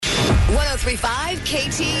103.5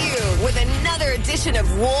 KTU with another edition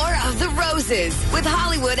of War of the Roses with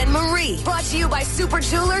Hollywood and Marie. Brought to you by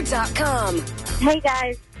SuperJeweler.com. Hey,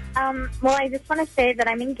 guys. Well, I just want to say that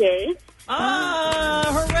I'm engaged.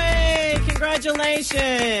 Hooray!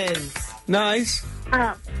 Congratulations. Nice.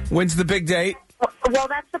 Um, When's the big date? well,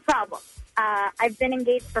 that's the problem. I've been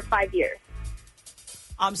engaged for 5 years.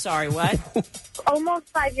 I'm sorry, what? Almost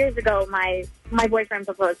 5 years ago, my boyfriend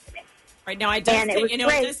proposed to me. Right now, it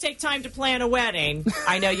does take time to plan a wedding.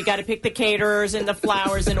 I know you got to pick the caterers and the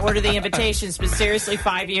flowers and order the invitations, but seriously,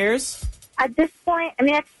 5 years? At this point, I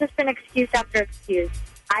mean, that's just an excuse after excuse.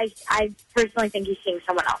 I personally think he's seeing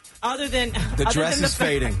someone else. The dress is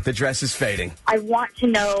fading. The dress is fading. I want to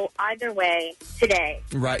know either way today.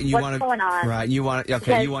 Right. What's going on? Right. You want it.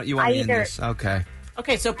 Okay. You want to end this. Okay.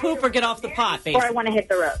 Okay. So poop or get off the pot, basically. Or I want to hit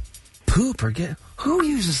the road. Poop or get. Who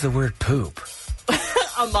uses the word poop?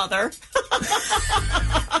 A mother.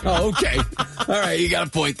 Oh, okay. All right. You got a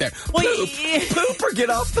point there. Poop or get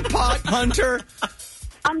off the pot, Hunter.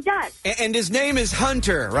 I'm done. And his name is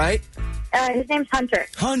Hunter, right? His name's Hunter.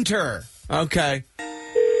 Hunter. Okay.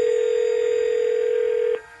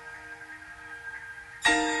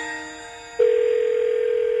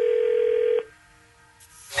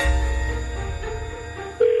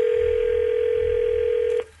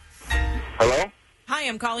 Hello? Hi,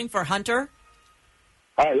 I'm calling for Hunter.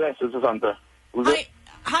 Hi, yes, this is Hunter.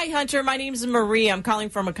 Hi, Hunter. My name's Marie. I'm calling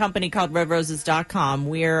from a company called RedRoses.com.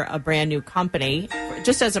 We're a brand new company.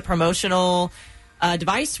 Just as a promotional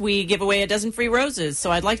device, we give away a dozen free roses.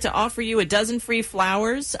 So I'd like to offer you a dozen free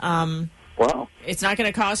flowers. Wow. It's not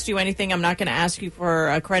going to cost you anything. I'm not going to ask you for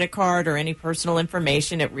a credit card or any personal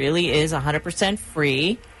information. It really is 100%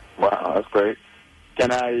 free. Wow, that's great.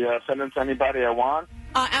 Can I send them to anybody I want?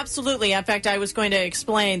 Absolutely. In fact, I was going to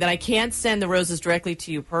explain that I can't send the roses directly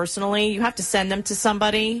to you personally. You have to send them to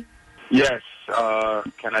somebody. Yes.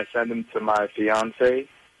 Can I send them to my fiancée,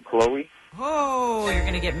 Chloe? Oh, you're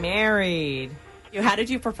going to get married. How did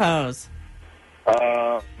you propose?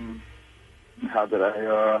 How did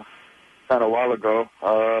I? Kind of a while ago.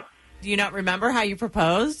 Do you not remember how you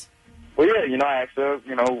proposed? Well, yeah, I asked her,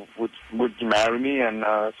 would you marry me? And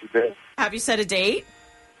she did. Have you set a date?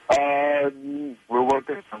 We're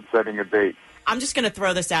working on setting a date. I'm just going to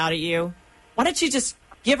throw this out at you. Why don't you just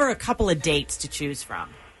give her a couple of dates to choose from?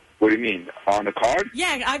 What do you mean? On the card?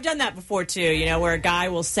 Yeah, I've done that before, too, where a guy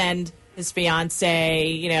will send his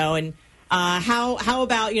fiancée, and how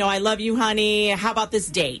about, I love you, honey. How about this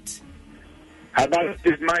date? How about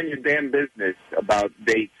just mind your damn business about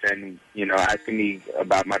dates and, asking me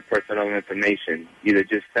about my personal information? Either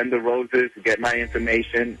just send the roses, get my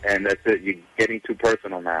information, and that's it. You're getting too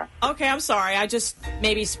personal now. Okay, I'm sorry.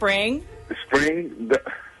 Maybe spring? Spring?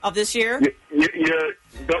 Of this year?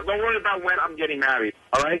 Don't worry about when I'm getting married,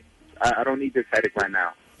 all right? I don't need this headache right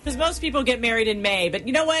now. Because most people get married in May. But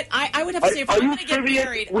you know what? I would have to say, if I'm going to get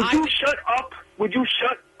married... Would you shut up? Would you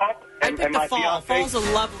shut up? I pick the fall. Fall's a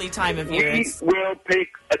lovely time of year. We will pick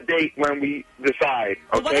a date when we decide, okay?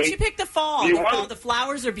 Well, why don't you pick the fall? The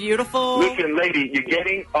flowers are beautiful. Listen, lady, you're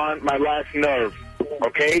getting on my last nerve,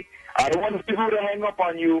 okay? I don't want people to hang up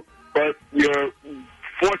on you, but you're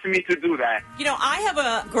forcing me to do that. I have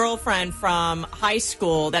a girlfriend from high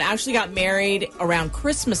school that actually got married around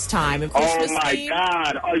Christmas time. Oh, my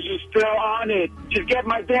God. Are you still on it? Just get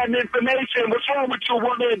my damn information. What's wrong with you,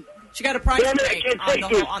 woman? She got a price break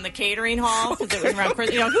on the catering hall because it was around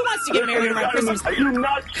Christmas. Who wants to get married around Christmas? Are you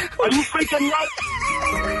nuts? Are you freaking nuts?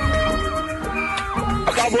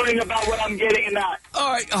 Stop worrying about what I'm getting and not.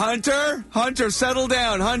 All right, Hunter. Hunter, settle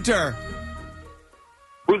down. Hunter.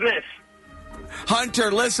 Who's this? Hunter,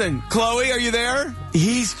 listen. Chloe, are you there?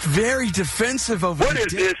 He's very defensive over What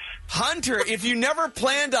is this? Hunter, if you never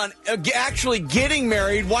planned on actually getting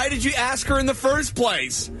married, why did you ask her in the first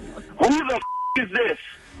place? Who the is this?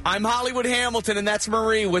 I'm Hollywood Hamilton, and that's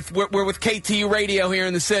Marie. We're with KTU Radio here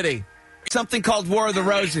in the city. Something called War of the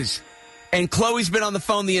Roses. And Chloe's been on the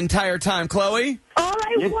phone the entire time. Chloe? All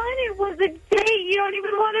I wanted was a date. You don't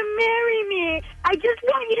even want to marry me. I just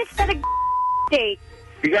want you to set a date.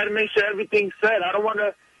 You got to make sure everything's set. I don't want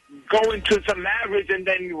to go into some marriage and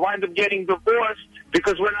then wind up getting divorced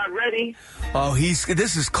because we're not ready. Oh,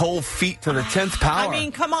 this is cold feet to the 10th power. I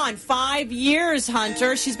mean, come on, 5 years,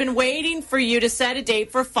 Hunter. She's been waiting for you to set a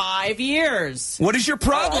date for 5 years. What is your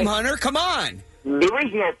problem, Hunter? Come on. There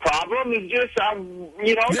is no problem. It's just,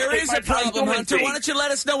 There is a problem, Hunter. Why don't you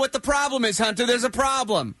let us know what the problem is, Hunter? There's a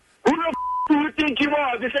problem. Who the do you think you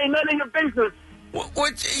are? This ain't none of your business.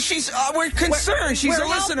 We're concerned. She's a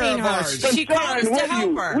listener of ours. She called us to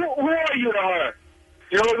help her. Who are you to her?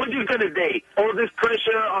 You know what? We're just going to date. All this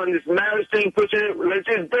pressure on this marriage thing, pushing it, let's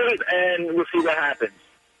just date, and we'll see what happens.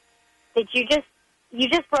 Did you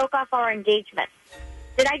just broke off our engagement.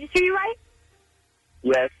 Did I just hear you right?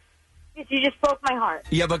 Yes. Yes, you just broke my heart.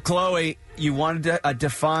 Yeah, but Chloe, you wanted a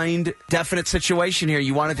defined, definite situation here.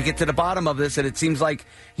 You wanted to get to the bottom of this, and it seems like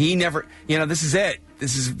he never, this is it.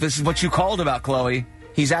 This is what you called about, Chloe.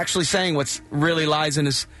 He's actually saying what's really lies in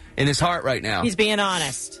his heart right now. He's being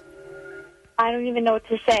honest. I don't even know what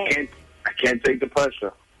to say. I can't take the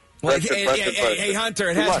pressure. Well, Pressure. hey, Hunter,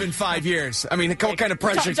 it has been 5 years. I mean, what kind of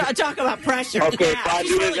pressure? Talk about pressure. Okay, yeah, 5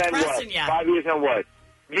 he's years really and what? pressing you. 5 years and what?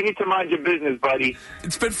 You need to mind your business, buddy.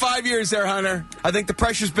 It's been 5 years there, Hunter. I think the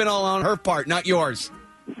pressure's been all on her part, not yours.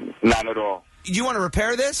 Not at all. Do you want to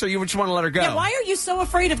repair this, or you just want to let her go? Yeah, why are you so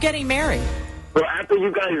afraid of getting married? Well, after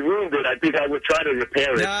you guys ruined it, I think I would try to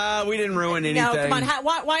repair it. Nah, we didn't ruin anything. No, come on.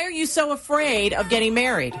 Why are you so afraid of getting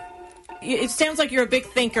married? It sounds like you're a big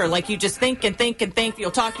thinker. Like you just think and think and think.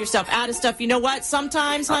 You'll talk yourself out of stuff. You know what?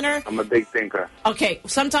 Sometimes, Hunter. I'm a big thinker. Okay,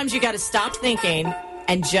 sometimes you got to stop thinking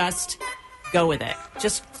and just go with it.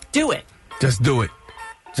 Just do it. Just do it.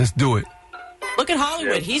 Just do it. Look at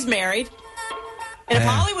Hollywood. Yeah. He's married. And if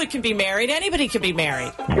Hollywood can be married, anybody can be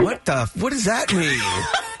married. What does that mean?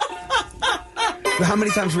 How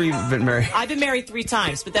many times have you been married? I've been married 3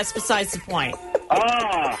 times, but that's besides the point.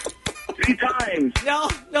 3 times. No,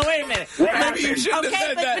 wait a minute. What you shouldn't have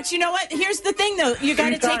said that. But you know what? Here's the thing, though. You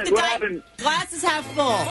got to take the glasses half full.